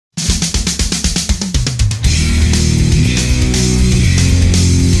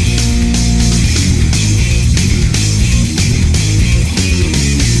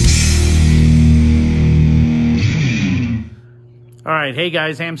right, hey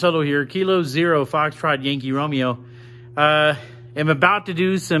guys, Ham Solo here, Kilo Zero Foxtrot Yankee Romeo. I'm about to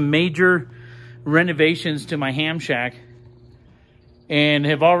do some major renovations to my ham shack and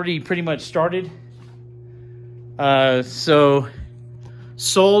have already pretty much started. So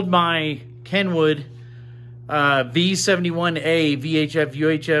sold my Kenwood V71A VHF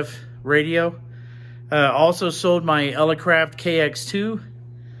UHF radio. Also sold my Elecraft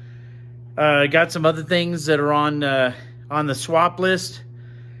KX2. Got some other things that are on the swap list.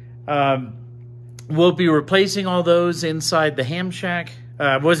 We'll be replacing all those inside the ham shack.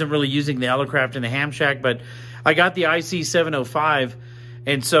 I wasn't really using the Elecraft in the ham shack, but I got the IC705,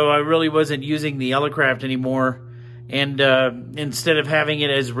 and so I really wasn't using the Elecraft anymore. And instead of having it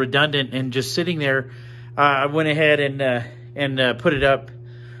as redundant and just sitting there, I went ahead and put it up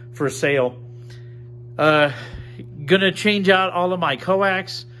for sale. Gonna change out all of my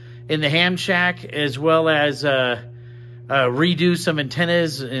coax in the ham shack, as well as redo some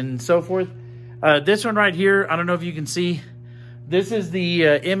antennas and so forth. This one right here, I don't know if you can see, this is the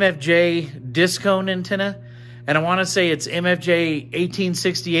MFJ Discone antenna, and I want to say it's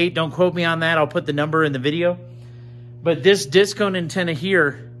MFJ-1868. Don't quote me on that. I'll put the number in the video. But this Discone antenna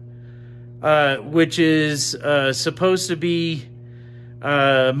here, which is supposed to be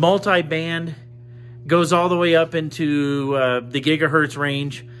multi-band, goes all the way up into the gigahertz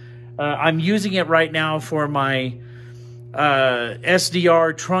range. I'm using it right now for my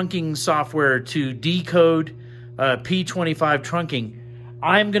SDR trunking software to decode P25 trunking.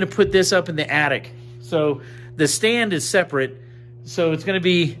 I'm going to put this up in the attic. So the stand is separate. So it's going to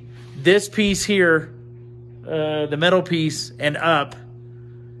be this piece here, the metal piece, and up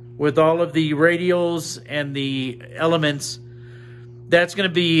with all of the radials and the elements. That's going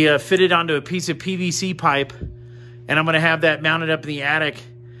to be fitted onto a piece of PVC pipe, and I'm going to have that mounted up in the attic.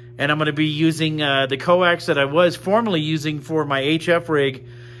 And I'm going to be using the coax that I was formerly using for my HF rig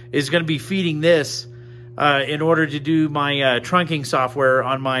is going to be feeding this in order to do my trunking software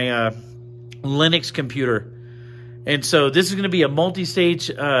on my Linux computer. And so this is going to be a multi-stage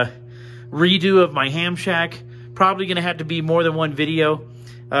redo of my ham shack. Probably going to have to be more than one video.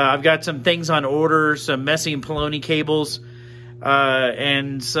 I've got some things on order, some Messi and Paoloni cables,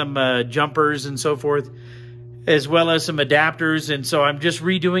 and some jumpers and so forth, as well as some adapters. And so I'm just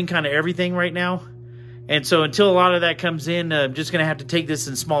redoing kind of everything right now. And so until a lot of that comes in, I'm just going to have to take this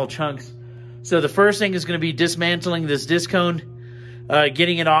in small chunks. So the first thing is going to be dismantling this Discone,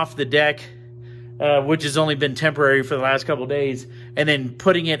 getting it off the deck, which has only been temporary for the last couple of days, and then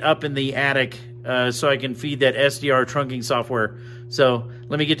putting it up in the attic so I can feed that SDR trunking software. So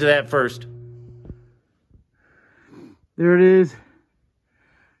let me get to that first. There it is.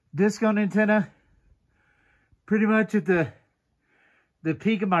 Discone antenna. Pretty much at the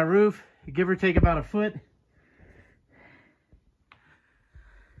peak of my roof, give or take about a foot.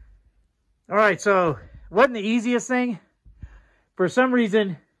 All right, so wasn't the easiest thing. For some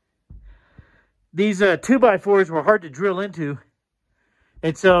reason, these 2x4s were hard to drill into.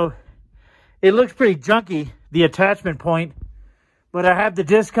 And so it looks pretty junky, the attachment point. But I have the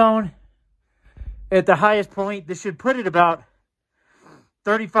Discone at the highest point. This should put it about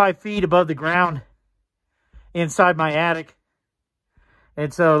 35 feet above the ground inside my attic.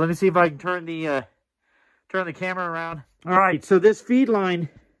 And so let me see if I can turn the camera around. All right, so this feed line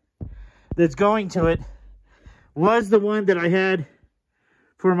that's going to it was the one that I had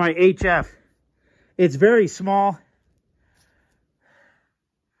for my HF. It's very small,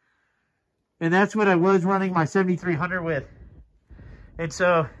 and that's what I was running my 7300 with. And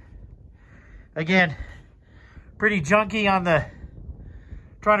so again, pretty junky on the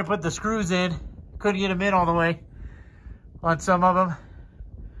trying to put the screws in. Couldn't get them in all the way on some of them.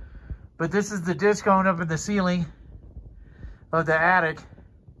 But this is the Discone up in the ceiling of the attic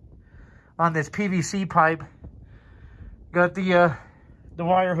on this PVC pipe. Got the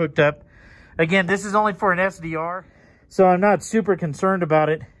wire hooked up. Again, this is only for an SDR, so I'm not super concerned about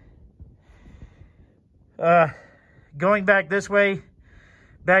it. Going back this way,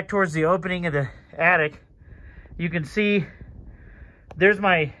 back towards the opening of the attic, you can see there's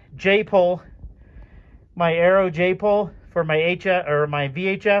my J-pole, my Aero J-pole for my HF or my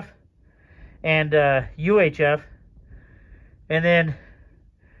VHF and UHF. And then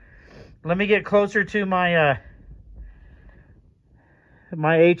let me get closer to my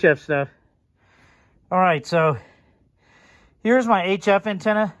my HF stuff. All right, so here's my HF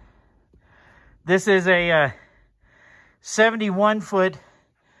antenna. This is a 71-foot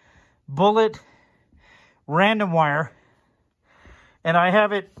bullet random wire, and I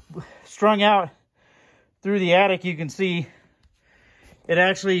have it strung out through the attic. You can see it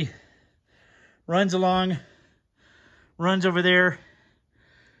actually runs along, runs over there,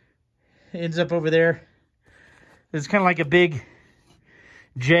 ends up over there. It's kind of like a big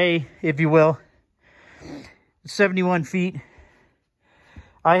J, if you will. 71 feet.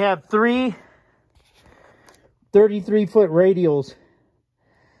 I have 3 33-foot radials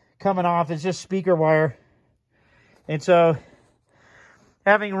coming off. It's just speaker wire. And so,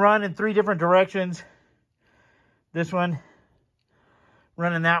 having run in 3 different directions, this one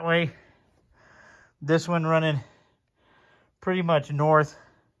running that way, this one running pretty much north,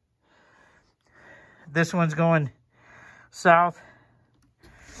 this one's going south.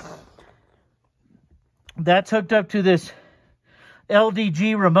 That's hooked up to this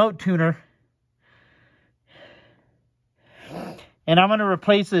LDG remote tuner. And I'm going to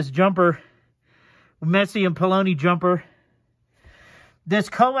replace this jumper, Messi and Paoloni jumper. This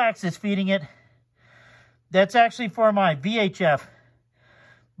coax is feeding it. That's actually for my VHF.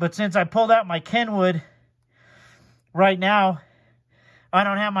 But since I pulled out my Kenwood right now, I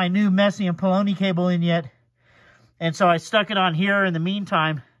don't have my new Messi and Paoloni cable in yet. And so I stuck it on here in the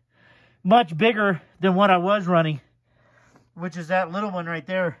meantime. Much bigger than what I was running, which is that little one right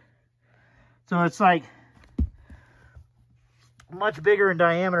there. So it's like much bigger in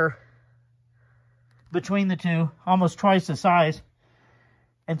diameter between the two, almost twice the size.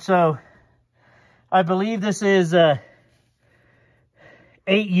 And so I believe this is 8U,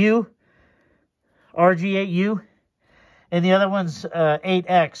 RG8U, and the other one's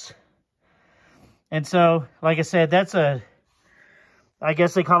 8X. And so, like I said, that's I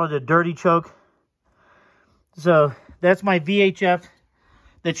guess they call it a dirty choke. So that's my VHF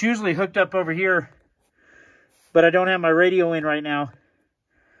that's usually hooked up over here, but I don't have my radio in right now.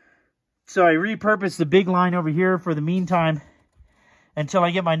 So I repurposed the big line over here for the meantime until I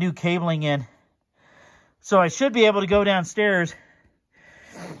get my new cabling in. So I should be able to go downstairs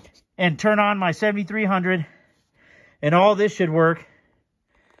and turn on my 7300 and all this should work.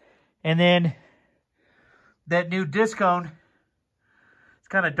 And then that new Discone, it's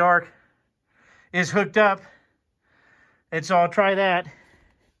kind of dark, is hooked up. And so I'll try that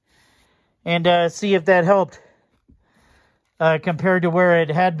and see if that helped compared to where it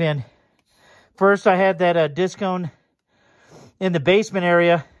had been. First, I had that Discone in the basement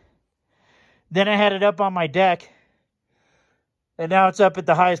area. Then I had it up on my deck. And now it's up at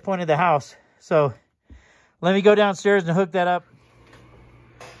the highest point of the house. So let me go downstairs and hook that up.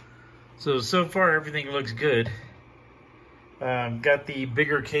 So far everything looks good. Got the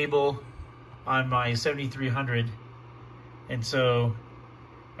bigger cable on my 7300. And so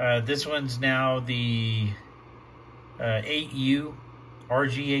this one's now the 8U,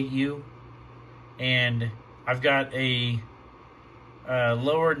 RG8U. And I've got a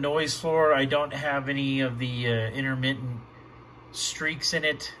lower noise floor. I don't have any of the intermittent streaks in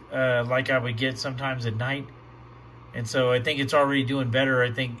it like I would get sometimes at night. And so I think it's already doing better.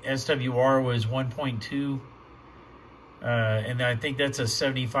 I think SWR was 1.2. And I think that's a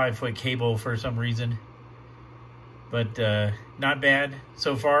 75-foot cable for some reason. But not bad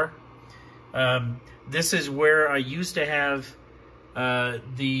so far. This is where I used to have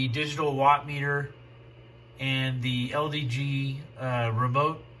the digital watt meter and the LDG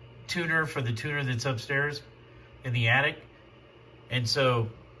remote tuner for the tuner that's upstairs in the attic. And so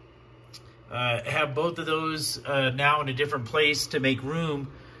have both of those now in a different place to make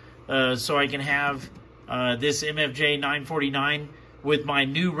room so I can have this MFJ-949 with my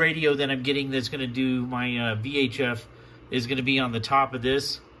new radio that I'm getting that's going to do my VHF is going to be on the top of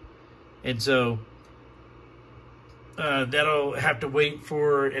this. And so that'll have to wait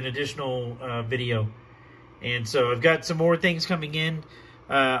for an additional video. And so I've got some more things coming in.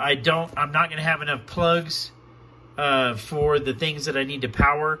 I'm not going to have enough plugs for the things that I need to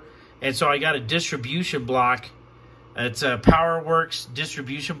power. And so I got a distribution block. It's a PowerWorks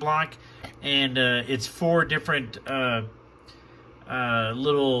distribution block. And it's 4 different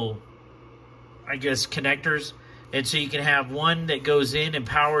little, I guess, connectors. And so you can have one that goes in and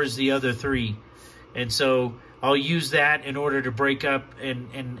powers the other 3. And so I'll use that in order to break up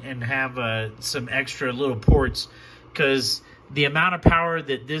and have some extra little ports. Because the amount of power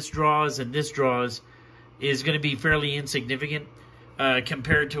that this draws and this draws is going to be fairly insignificant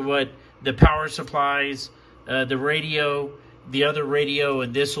compared to what the power supplies, the radio, the other radio,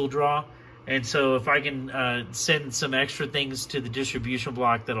 and this will draw. And so if I can send some extra things to the distribution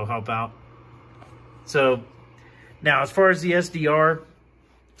block, that'll help out. So now as far as the SDR,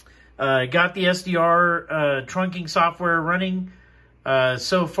 got the SDR trunking software running.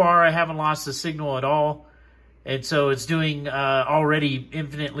 So far I haven't lost the signal at all. And so it's doing already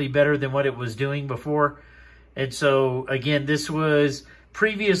infinitely better than what it was doing before. And so again, this was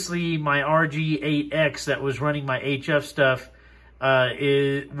previously my RG8X that was running my HF stuff.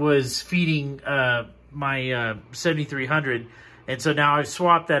 it was feeding my 7300, and so now I've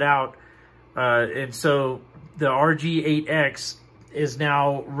swapped that out, and so the RG8X is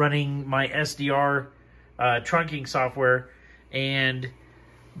now running my SDR trunking software, and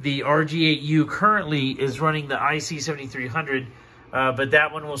the RG8U currently is running the IC7300, but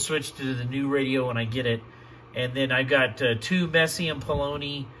that one will switch to the new radio when I get it. And then I've got two Messi and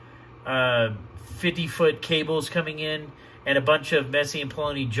Paoloni 50-foot cables coming in, and a bunch of Messi and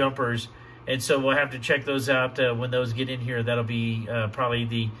Paoloni jumpers. And so we'll have to check those out when those get in here. That'll be probably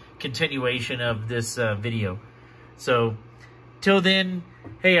the continuation of this video. So till then,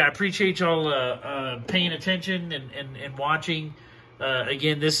 hey, I appreciate y'all paying attention and watching.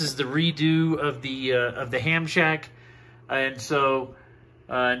 Again, this is the redo of the ham shack, and so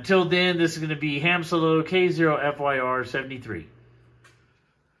until then, this is going to be Ham Solo K0FYR73.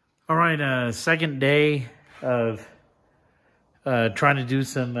 All right, second day of trying to do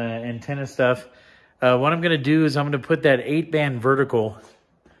some antenna stuff. What I'm going to do is I'm going to put that 8-band vertical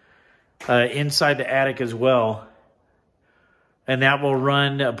inside the attic as well, and that will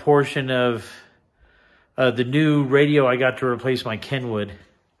run a portion of the new radio I got to replace my Kenwood.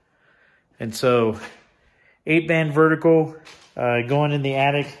 And so 8-band vertical going in the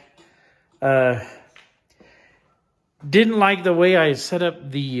attic. Didn't like the way I set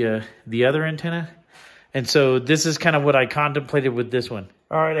up the other antenna, and so this is kind of what I contemplated with this one.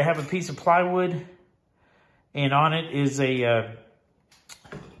 All right, I have a piece of plywood, and on it is a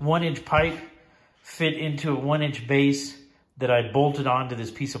 1-inch pipe fit into a 1-inch base that I bolted onto this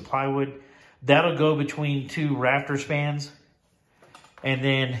piece of plywood. That'll go between two rafter spans. And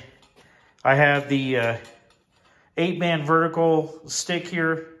then I have the 8-band vertical stick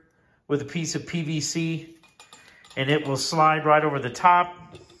here with a piece of PVC, and it will slide right over the top.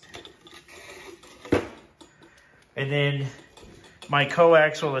 And then my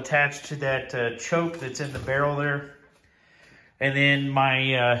coax will attach to that choke that's in the barrel there. And then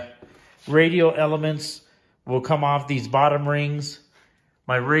my radio elements will come off these bottom rings.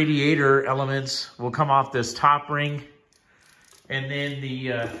 My radiator elements will come off this top ring, and then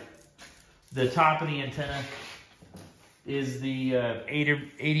the top of the antenna is the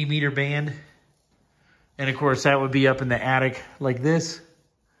 80 meter band, and of course that would be up in the attic like this,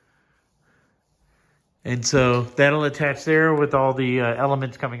 and so that'll attach there with all the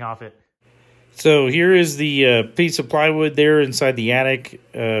elements coming off it. So here is the piece of plywood there inside the attic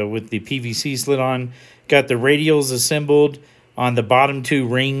with the PVC slid on. Got the radials assembled on the bottom two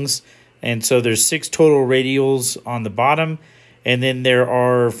rings, and so there's 6 total radials on the bottom, and then there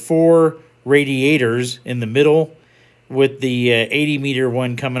are 4 radiators in the middle with the 80 meter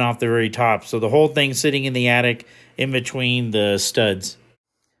one coming off the very top. So the whole thing sitting in the attic in between the studs.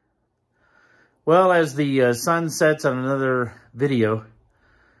 Well, as the sun sets on another video,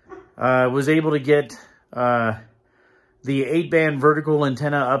 I was able to get the 8-band vertical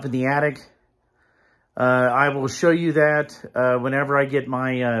antenna up in the attic. I will show you that whenever I get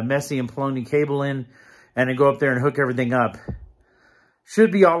my Messi and Paoloni cable in and I go up there and hook everything up.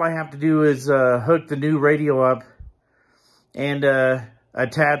 Should be all I have to do is hook the new radio up and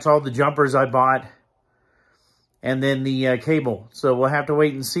attach all the jumpers I bought and then the cable. So we'll have to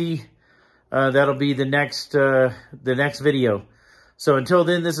wait and see. That'll be the next video. So until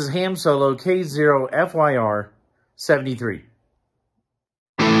then, this is Ham Solo K0FYR73.